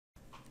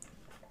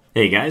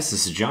Hey guys,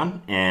 this is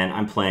John, and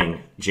I'm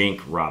playing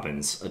Jank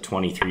Robbins, a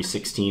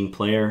 2316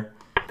 player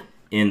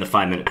in the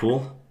 5-minute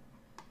pool.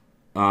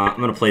 I'm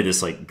going to play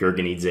this like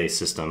Gurganidze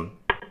system.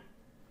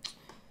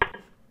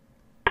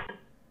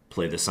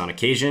 Play this on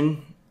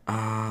occasion.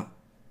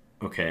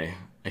 Okay,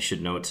 I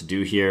should know what to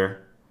do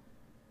here.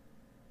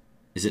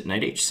 Is it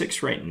knight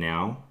h6 right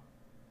now?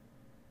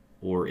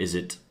 Or is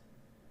it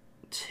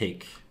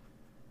take?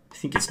 I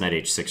think it's knight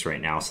h6 right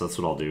now, so that's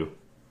what I'll do.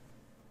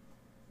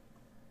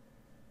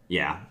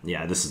 Yeah,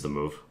 this is the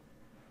move.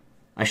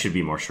 I should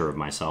be more sure of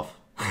myself.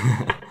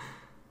 And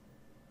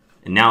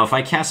now if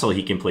I castle,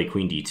 he can play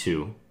queen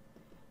d2.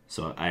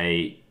 So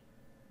I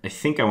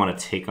think I want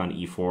to take on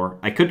e4.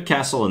 I could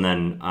castle and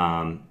then,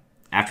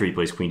 after he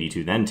plays queen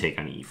d2, then take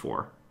on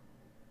e4.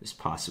 Is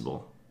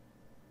possible.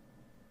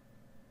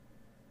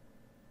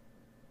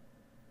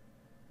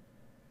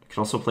 I could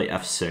also play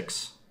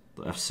f6.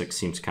 The f6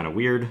 seems kind of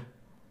weird.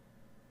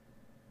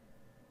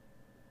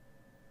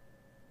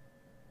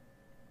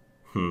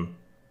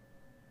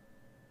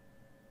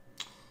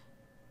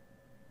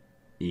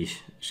 Eesh,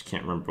 just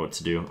can't remember what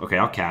to do. Okay,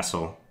 I'll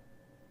castle.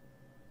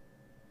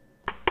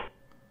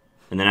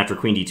 And then after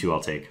queen d2,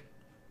 I'll take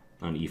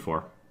on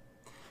e4.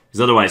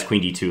 Because otherwise,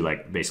 queen d2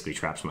 like basically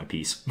traps my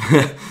piece.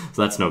 So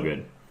that's no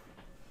good.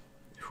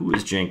 Who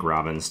is Jank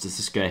Robbins? Does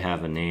this guy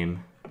have a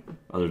name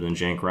other than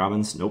Jank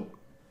Robbins? Nope.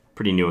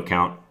 Pretty new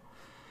account.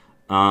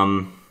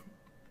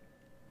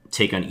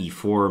 Take on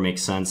e4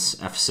 makes sense.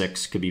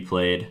 f6 could be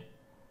played.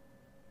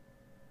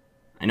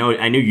 I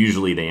know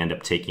usually they end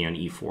up taking on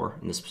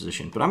e4 in this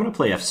position, but I'm going to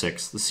play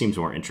f6. This seems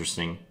more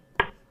interesting.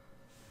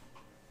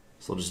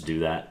 So I'll just do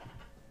that.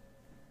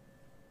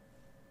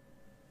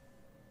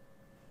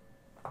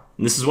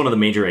 And this is one of the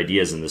major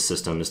ideas in this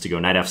system, is to go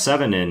knight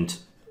f7 and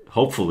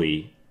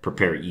hopefully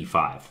prepare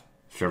e5.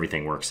 If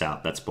everything works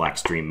out, that's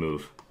Black's dream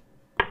move.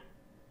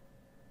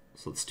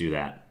 So let's do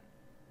that.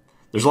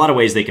 There's a lot of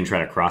ways they can try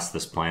to cross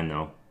this plan,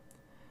 though.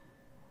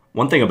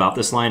 One thing about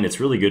this line, it's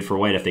really good for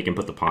white if they can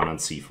put the pawn on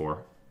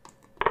c4.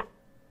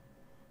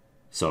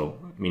 So,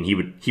 I mean,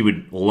 he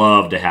would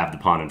love to have the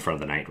pawn in front of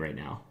the knight right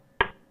now.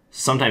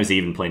 Sometimes they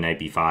even play knight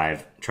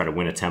b5, try to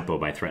win a tempo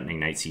by threatening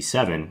knight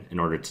c7 in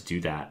order to do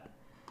that.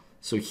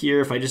 So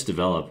here, if I just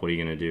develop, what are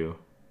you going to do?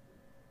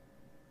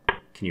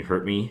 Can you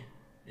hurt me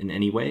in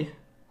any way?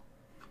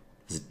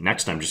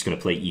 Next, I'm just going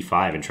to play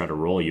e5 and try to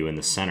roll you in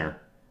the center.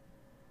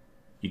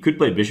 You could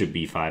play bishop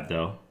b5,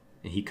 though,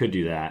 and he could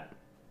do that.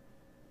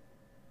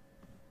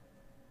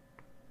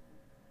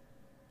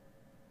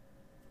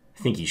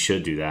 I think he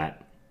should do that.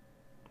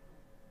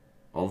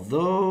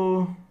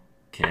 Although,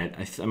 okay,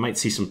 I might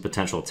see some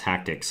potential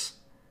tactics.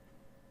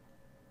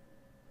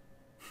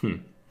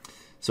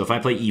 So if I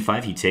play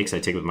e5, he takes, I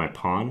take with my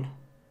pawn.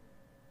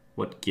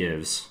 What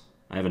gives?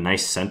 I have a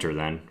nice center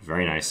then,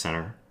 very nice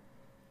center.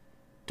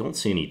 Don't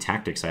see any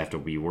tactics I have to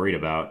be worried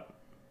about.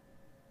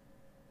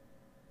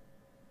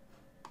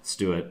 Let's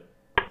do it.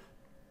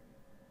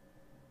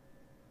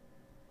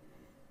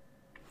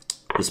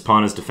 This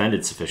pawn is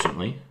defended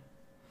sufficiently.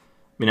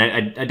 I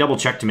mean, I double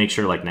check to make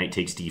sure like knight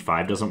takes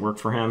d5 doesn't work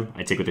for him.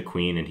 I take with the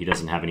queen and he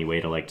doesn't have any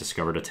way to like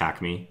discovered attack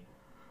me.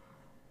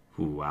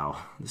 Ooh, wow,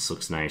 this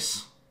looks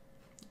nice.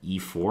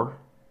 e4.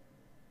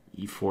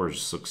 e4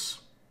 just looks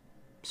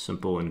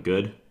simple and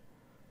good.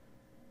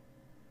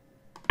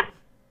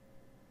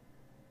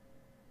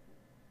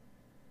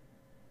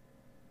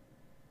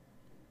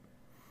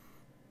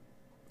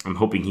 I'm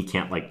hoping he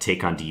can't like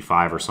take on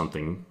d5 or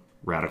something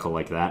radical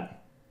like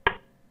that.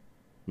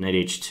 Knight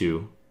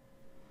h2.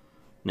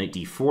 Knight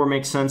d4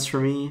 makes sense for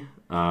me.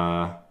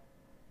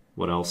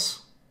 What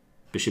else?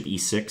 Bishop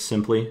e6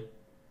 simply.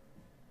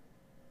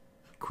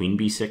 Queen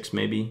b6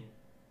 maybe.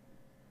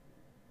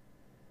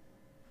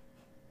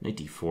 Knight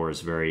d4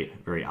 is very,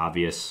 very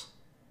obvious.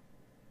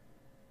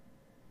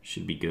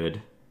 Should be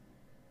good.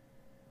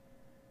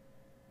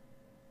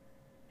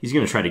 He's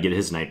going to try to get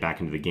his knight back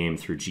into the game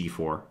through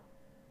g4.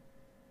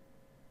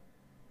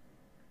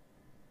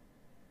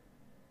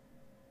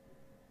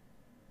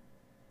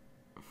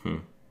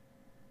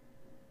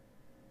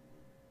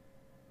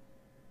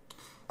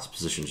 This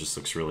position just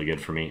looks really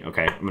good for me.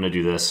 Okay, I'm going to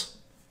do this.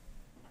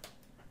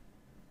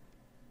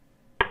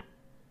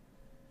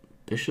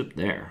 Bishop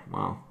there.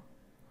 Wow.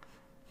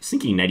 I was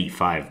thinking knight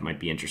e5 might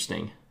be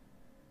interesting.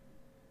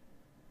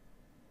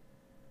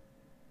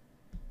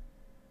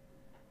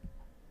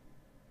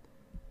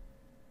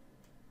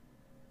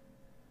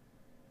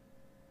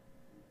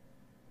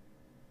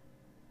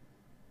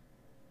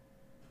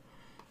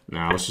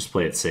 Now let's just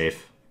play it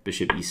safe.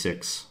 Bishop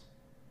e6.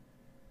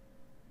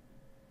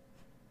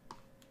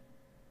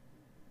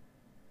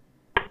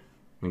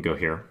 And go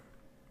here.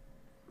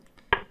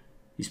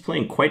 He's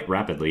playing quite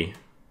rapidly.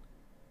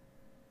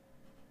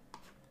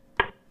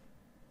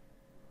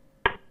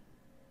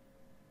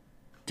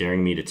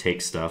 Daring me to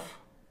take stuff.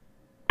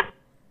 I'll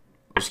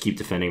just keep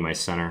defending my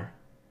center.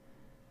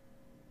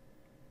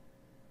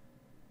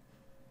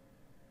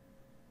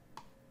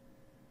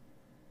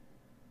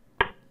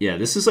 Yeah,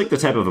 this is like the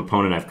type of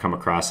opponent I've come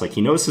across. Like,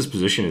 he knows his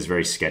position is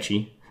very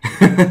sketchy,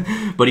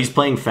 but he's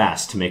playing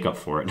fast to make up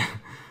for it.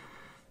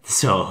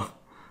 So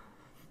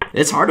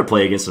it's hard to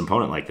play against an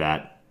opponent like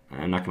that.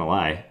 I'm not going to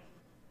lie.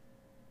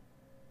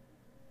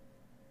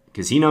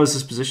 Because he knows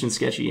his position's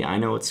sketchy. I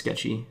know it's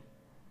sketchy.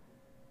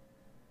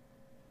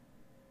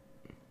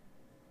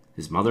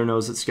 His mother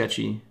knows it's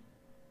sketchy.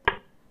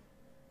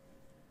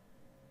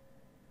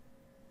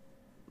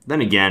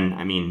 Then again,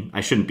 I mean,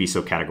 I shouldn't be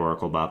so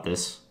categorical about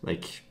this.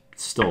 Like,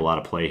 still a lot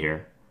of play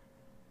here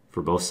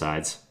for both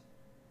sides.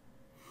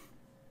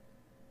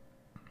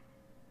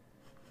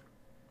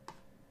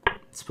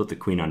 Let's put the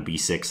queen on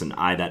b6 and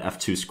eye that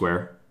f2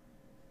 square.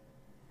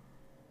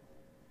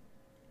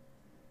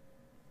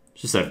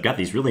 It's just I've got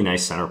these really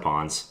nice center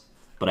pawns,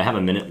 but I have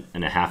a minute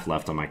and a half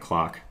left on my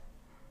clock.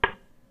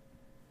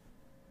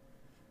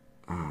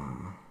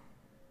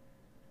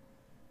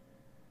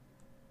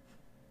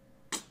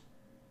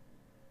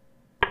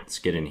 Let's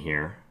get in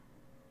here.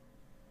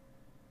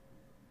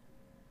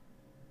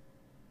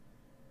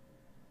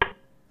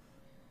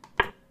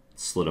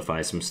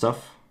 Solidify some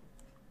stuff.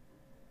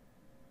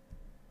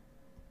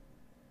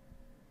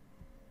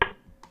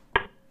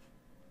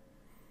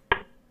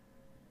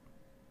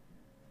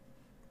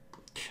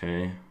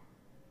 Okay.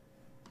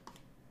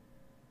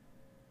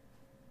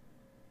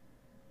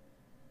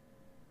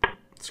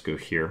 Let's go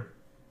here.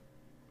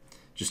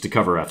 Just to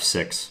cover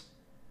f6.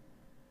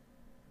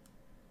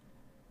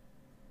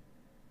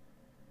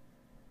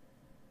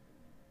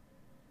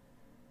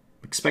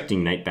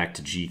 Expecting knight back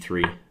to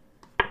g3.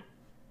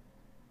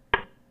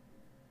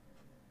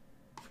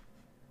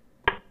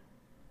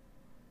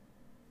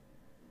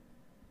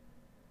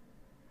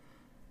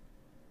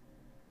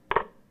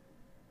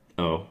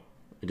 Oh,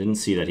 I didn't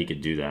see that he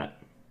could do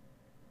that.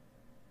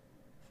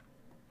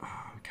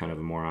 Kind of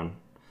a moron.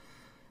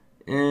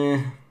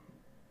 Okay.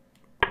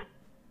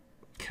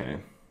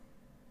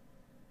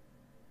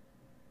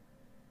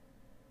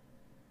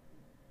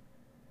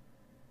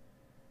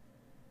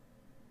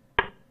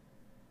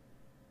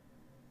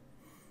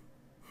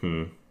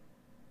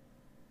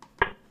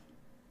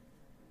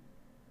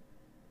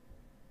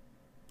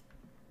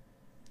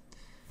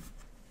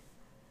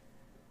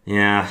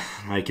 Yeah,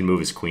 I can move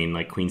his queen,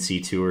 like queen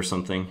c2 or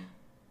something.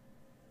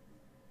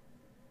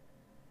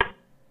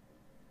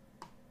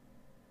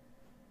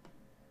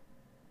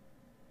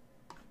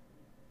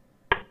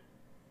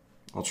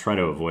 I'll try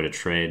to avoid a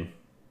trade.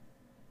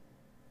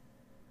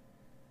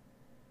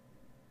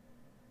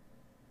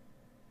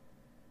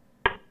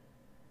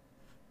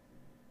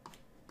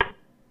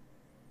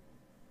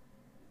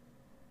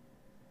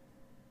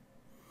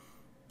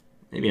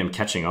 Maybe I'm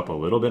catching up a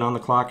little bit on the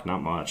clock,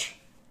 not much.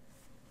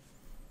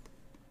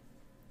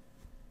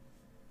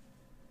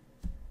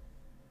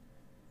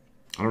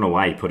 I don't know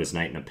why he put his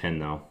knight in a pin,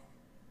 though.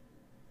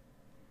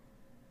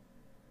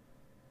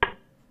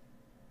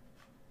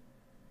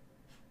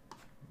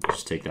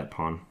 Just take that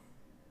pawn.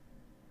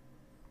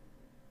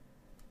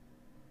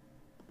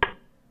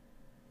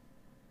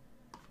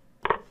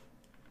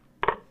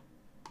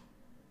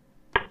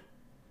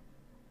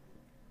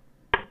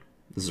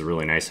 This is a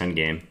really nice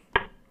endgame.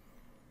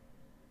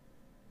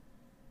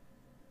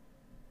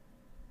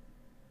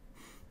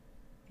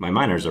 My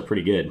minors are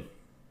pretty good.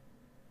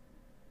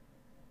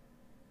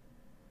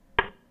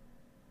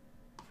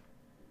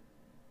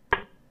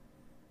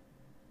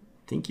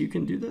 Think you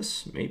can do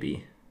this?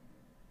 Maybe.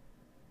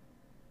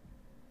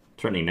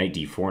 Threatening knight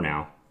d4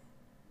 now.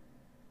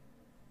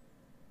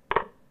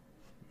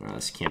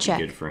 This can't be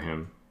good for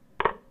him.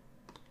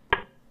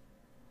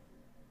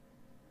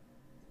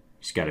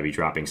 He's got to be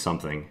dropping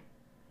something.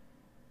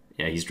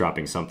 Yeah, he's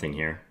dropping something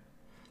here.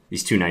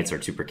 These two knights are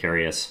too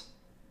precarious.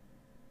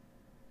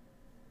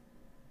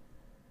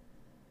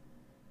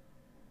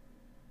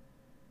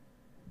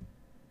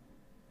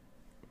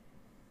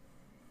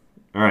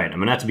 All right, I'm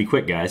going to have to be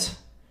quick, guys.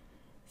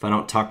 If I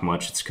don't talk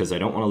much, it's because I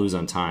don't want to lose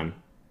on time.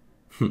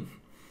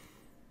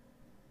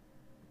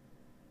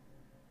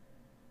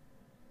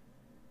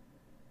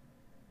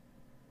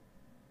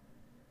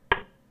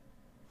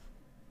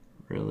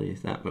 Really?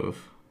 That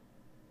move?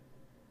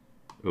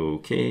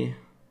 Okay.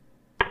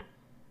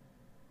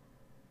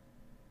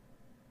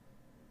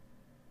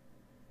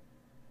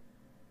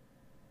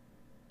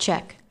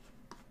 Check.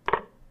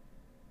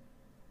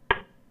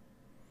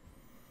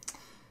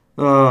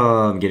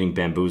 Oh, I'm getting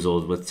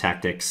bamboozled with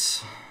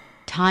tactics.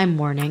 Time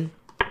warning.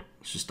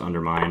 It's just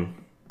undermine.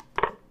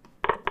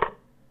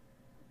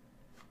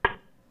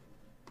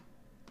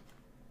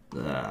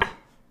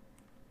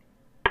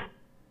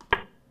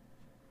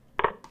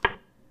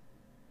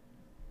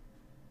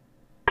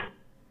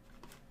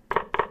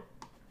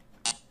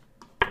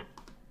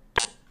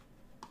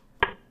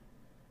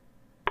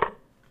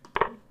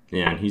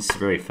 Yeah, and he's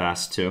very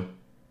fast too.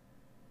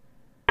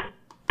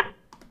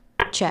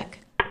 Check.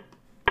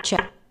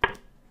 Check.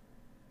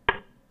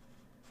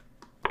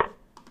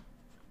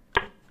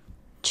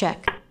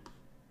 Check.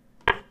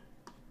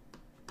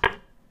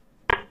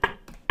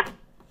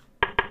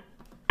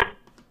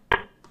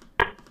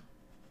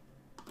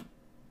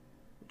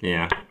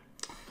 Yeah.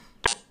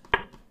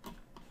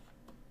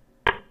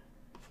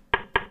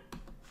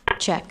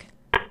 Check.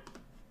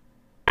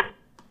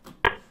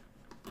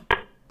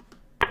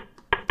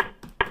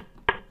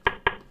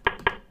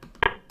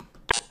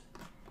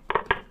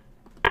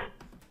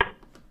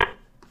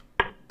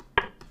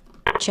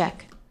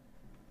 check,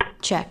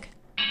 check,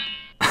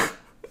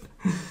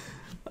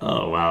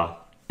 Oh, wow.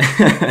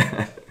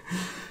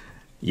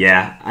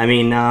 Yeah, I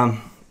mean,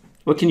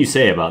 what can you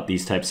say about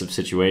these types of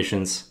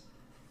situations?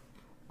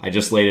 I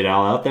just laid it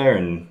all out there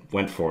and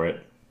went for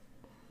it.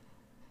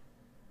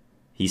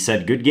 He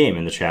said good game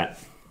in the chat.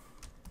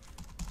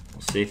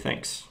 We'll say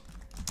thanks.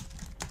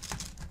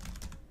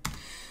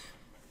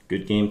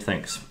 Good game,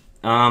 thanks.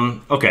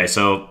 Okay,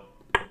 so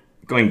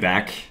going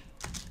back.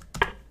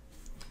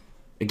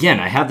 Again,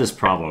 I have this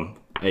problem.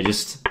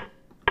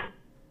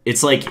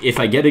 It's like if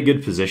I get a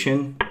good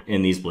position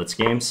in these blitz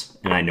games,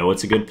 and I know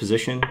it's a good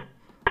position,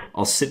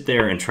 I'll sit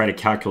there and try to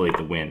calculate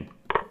the win.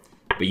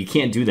 But you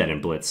can't do that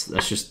in blitz.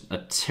 That's just a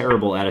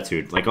terrible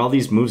attitude. Like all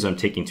these moves, I'm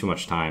taking too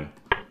much time.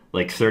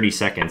 Like 30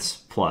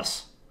 seconds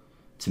plus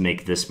to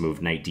make this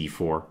move, knight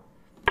d4.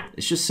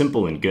 It's just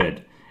simple and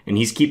good. And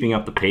he's keeping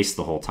up the pace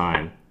the whole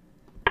time.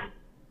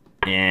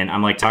 And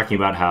I'm like talking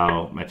about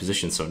how my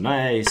position's so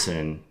nice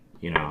and,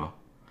 you know,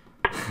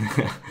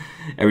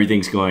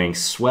 everything's going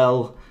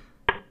swell.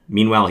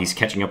 Meanwhile, he's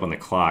catching up on the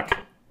clock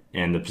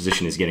and the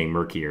position is getting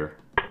murkier.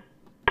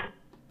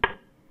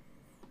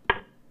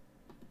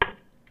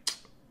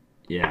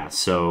 Yeah,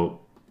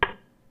 so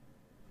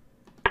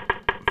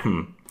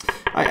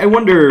I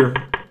wonder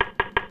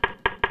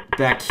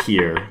back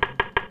here.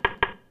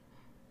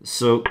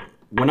 So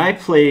when I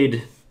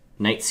played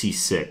knight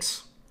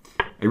c6,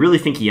 I really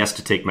think he has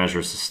to take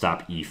measures to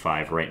stop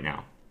e5 right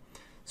now.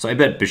 So I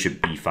bet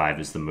bishop b5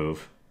 is the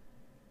move.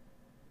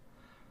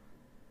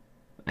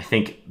 I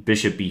think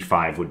bishop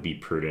b5 would be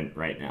prudent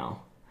right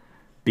now.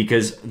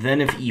 Because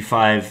then if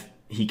e5,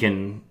 he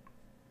can,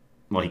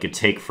 well, he could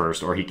take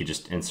first, or he could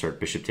just insert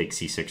bishop takes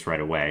c6 right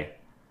away.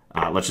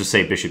 Let's just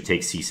say bishop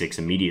takes c6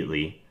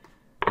 immediately,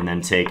 and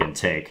then take and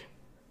take.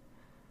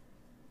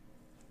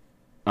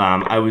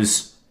 I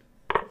was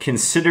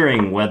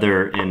considering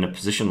whether in a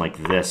position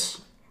like this,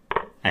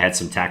 I had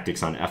some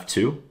tactics on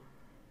f2.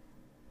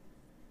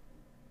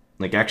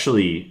 Like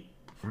actually,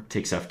 rook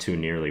takes f2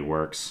 nearly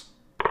works.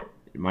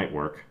 It might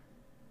work.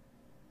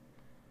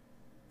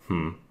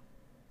 And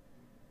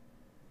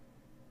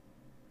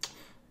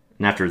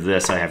after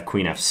this, I have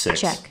queen f6.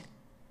 check,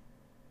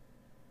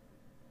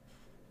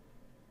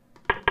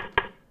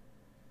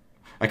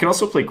 I could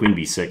also play queen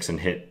b6 and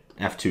hit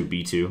f2,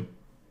 b2.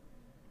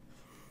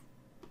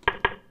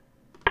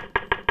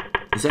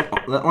 Is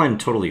that line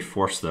totally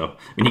forced, though?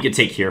 I mean, he could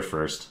take here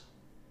first.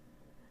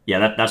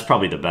 Yeah, that's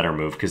probably the better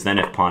move, because then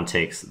if pawn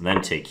takes,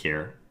 then take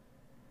here.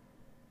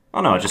 Oh,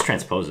 no, it just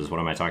transposes.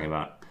 What am I talking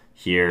about?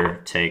 Here,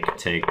 take,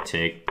 take,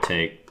 take,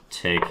 take,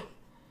 take.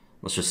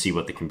 Let's just see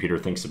what the computer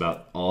thinks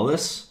about all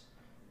this.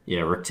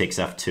 Yeah, rook takes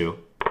f2.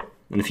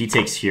 And if he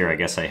takes here, I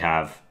guess I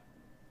have...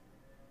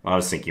 Well, I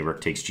was thinking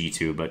rook takes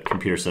g2, but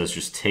computer says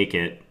just take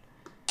it.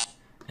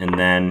 And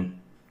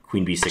then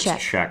queen b6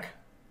 check.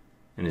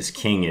 And his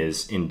king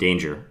is in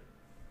danger.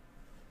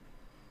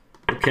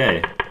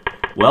 Okay.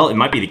 Well, it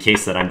might be the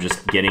case that I'm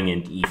just getting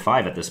in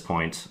e5 at this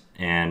point,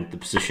 and the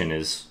position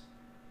is...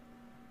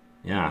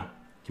 Yeah,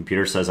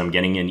 computer says I'm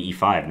getting in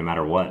e5 no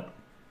matter what.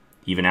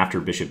 Even after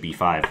bishop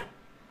b5.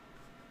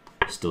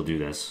 Still do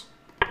this.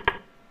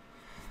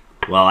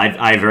 Well,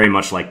 I very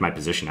much like my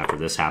position after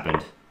this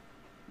happened.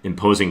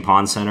 Imposing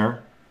pawn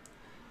center.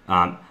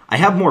 I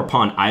have more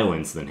pawn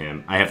islands than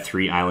him. I have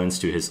 3 islands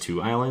to his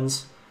 2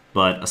 islands.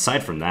 But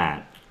aside from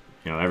that,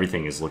 you know,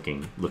 everything is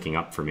looking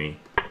up for me.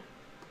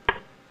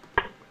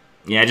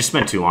 Yeah, I just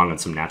spent too long on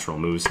some natural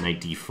moves.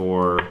 Knight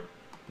d4.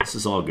 This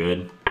is all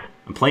good.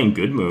 I'm playing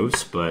good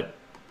moves, but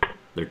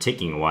they're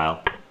taking a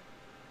while.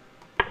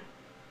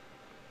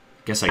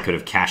 Guess I could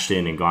have cashed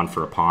in and gone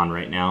for a pawn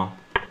right now.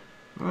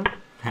 I'm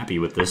happy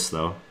with this,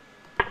 though.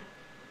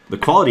 The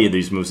quality of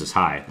these moves is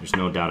high. There's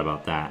no doubt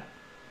about that.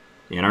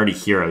 And already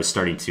here I was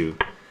starting to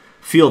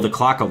feel the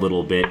clock a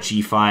little bit.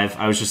 g5.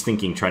 I was just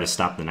thinking try to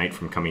stop the knight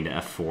from coming to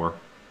f4.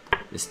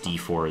 This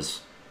d4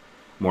 is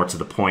more to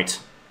the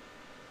point.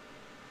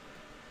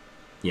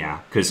 Yeah,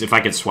 because if I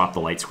could swap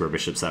the light square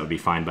bishops, that would be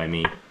fine by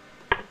me.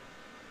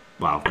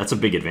 Wow, that's a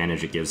big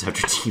advantage it gives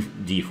after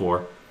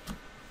d4.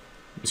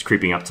 It's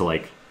creeping up to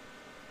like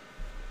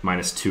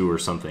 -2 or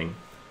something.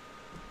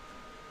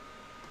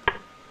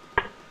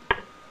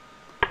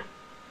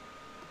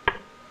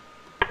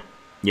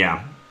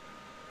 Yeah.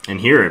 And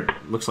here it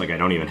looks like I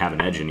don't even have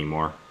an edge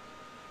anymore.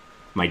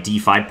 My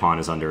d5 pawn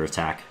is under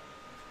attack.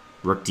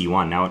 Rook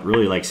d1. Now it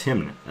really likes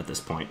him at this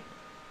point.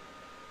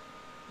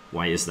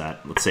 Why is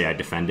that? Let's say I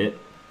defend it.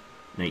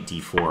 Knight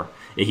d4.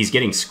 Yeah, he's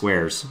getting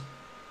squares.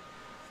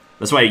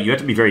 That's why you have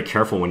to be very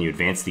careful when you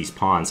advance these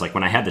pawns. Like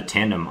when I had the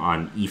tandem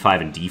on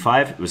e5 and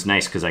d5, it was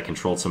nice because I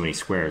controlled so many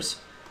squares.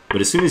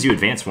 But as soon as you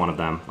advance one of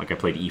them, like I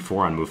played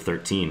e4 on move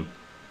 13,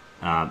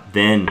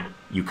 then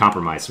you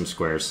compromise some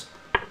squares.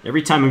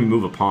 Every time you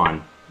move a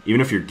pawn,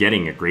 even if you're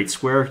getting a great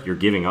square, you're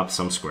giving up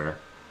some square.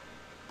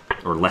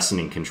 Or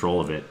lessening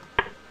control of it.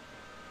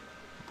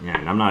 Yeah,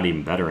 and I'm not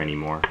even better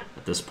anymore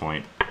at this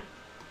point.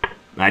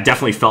 I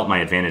definitely felt my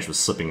advantage was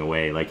slipping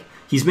away. Like,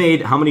 he's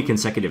made how many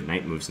consecutive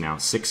knight moves now?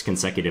 6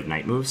 consecutive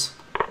knight moves?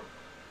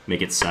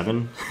 Make it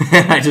 7.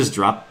 I just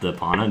dropped the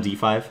pawn on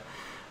d5.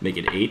 Make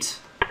it 8.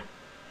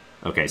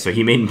 Okay, so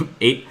he made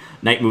 8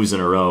 knight moves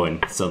in a row,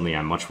 and suddenly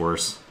I'm much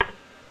worse.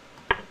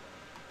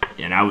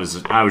 And I was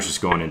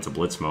just going into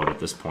blitz mode at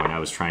this point. I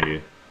was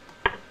trying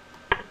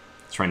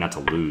not to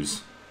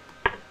lose.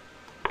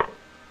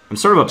 I'm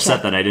sort of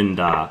upset that I didn't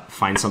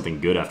find something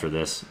good after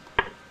this.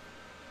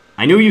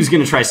 I knew he was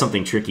going to try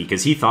something tricky,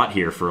 because he thought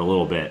here for a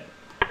little bit.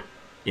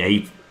 Yeah,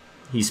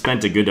 he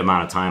spent a good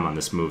amount of time on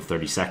this move,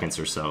 30 seconds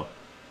or so.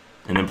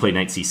 And then played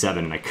knight c7,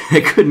 and I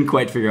couldn't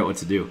quite figure out what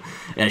to do.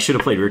 And I should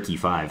have played rook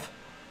e5.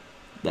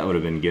 That would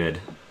have been good.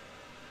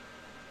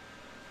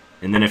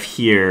 And then if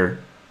here...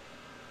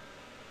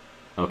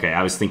 Okay,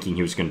 I was thinking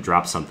he was going to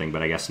drop something,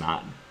 but I guess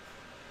not.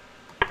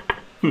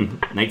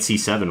 Knight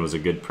c7 was a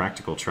good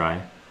practical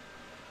try.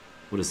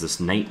 What is this?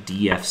 Knight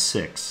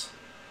df6.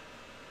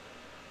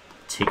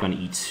 Take on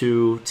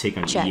e2, take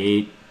on Check.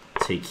 e8,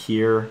 take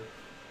here.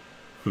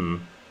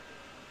 And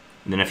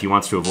then if he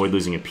wants to avoid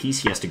losing a piece,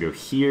 he has to go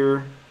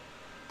here.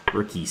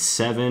 Rook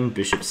e7,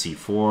 bishop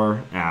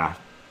c4.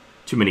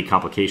 Too many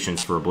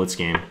complications for a blitz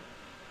game.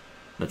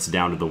 That's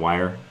down to the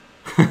wire.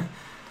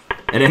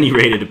 At any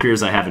rate, it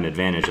appears I have an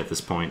advantage at this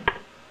point.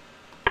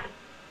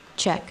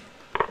 Check.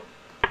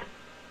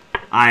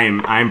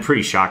 I'm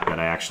pretty shocked that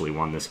I actually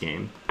won this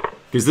game.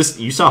 Because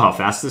you saw how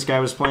fast this guy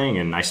was playing,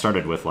 and I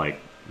started with like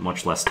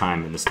much less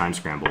time in this time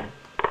scramble.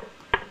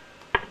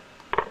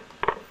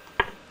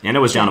 And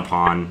it was down a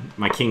pawn.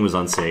 My king was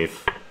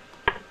unsafe.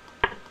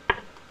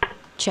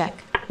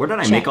 Check. Where did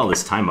I Check. make all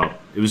this time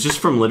up? It was just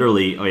from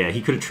literally... Oh yeah,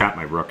 he could have trapped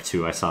my rook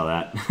too. I saw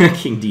that.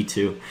 King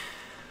d2.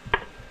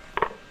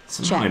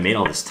 Somehow Check. I made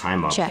all this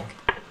time up. Check.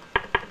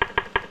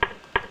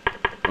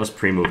 I was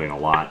pre-moving a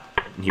lot,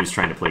 and he was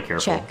trying to play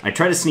careful. Check. I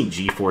tried to sneak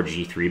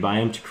g4, g3 by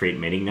him to create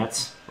mating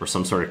nets or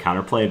some sort of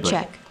counterplay, but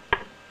Check.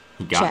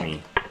 he got Check.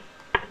 me.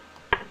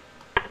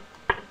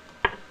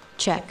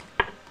 Check.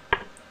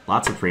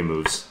 Lots of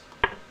pre-moves.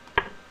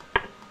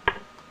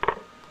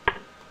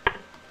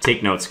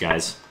 Take notes,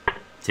 guys.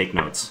 Take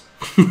notes.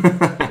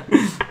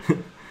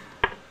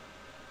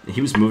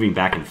 He was moving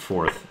back and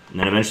forth, and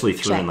then eventually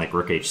threw in Check. like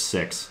rook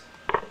h6.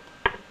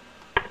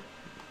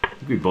 I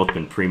think we've both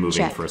been pre-moving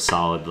Check. for a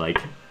solid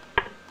like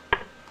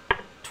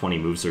 20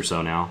 moves or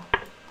so now.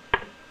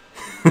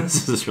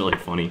 This is really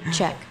funny.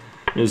 Check.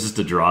 It was just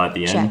a draw at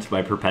the end Check.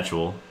 by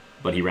Perpetual,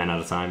 but he ran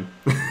out of time.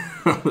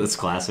 That's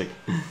classic.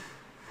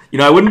 You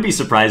know, I wouldn't be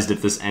surprised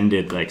if this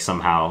ended like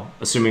somehow,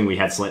 assuming we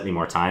had slightly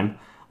more time.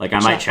 Like I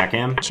might check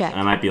him, Check.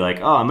 and I might be like,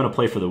 "Oh, I'm gonna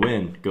play for the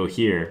win. Go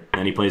here." And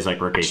then he plays like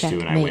rook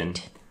h2, and I win.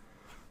 Checkmate.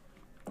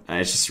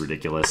 It's just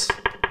ridiculous.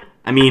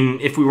 I mean,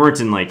 if we weren't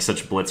in like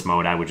such blitz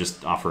mode, I would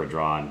just offer a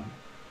draw and,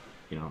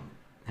 you know,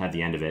 have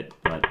the end of it.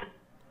 But,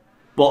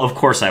 well, of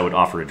course I would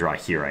offer a draw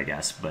here, I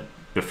guess. But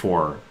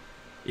before,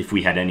 if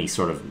we had any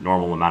sort of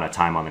normal amount of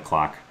time on the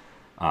clock,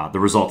 the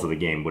result of the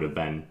game would have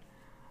been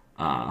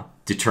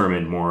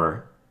determined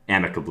more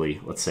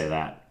amicably, let's say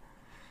that.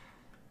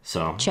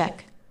 So,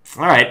 Check.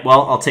 all right,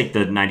 well, I'll take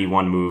the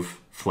 91 move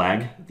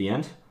flag at the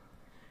end.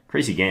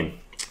 Crazy game.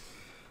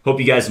 Hope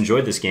you guys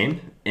enjoyed this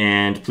game,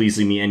 and please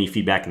leave me any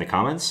feedback in the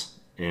comments,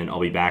 and I'll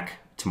be back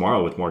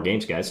tomorrow with more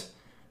games, guys.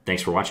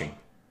 Thanks for watching.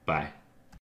 Bye.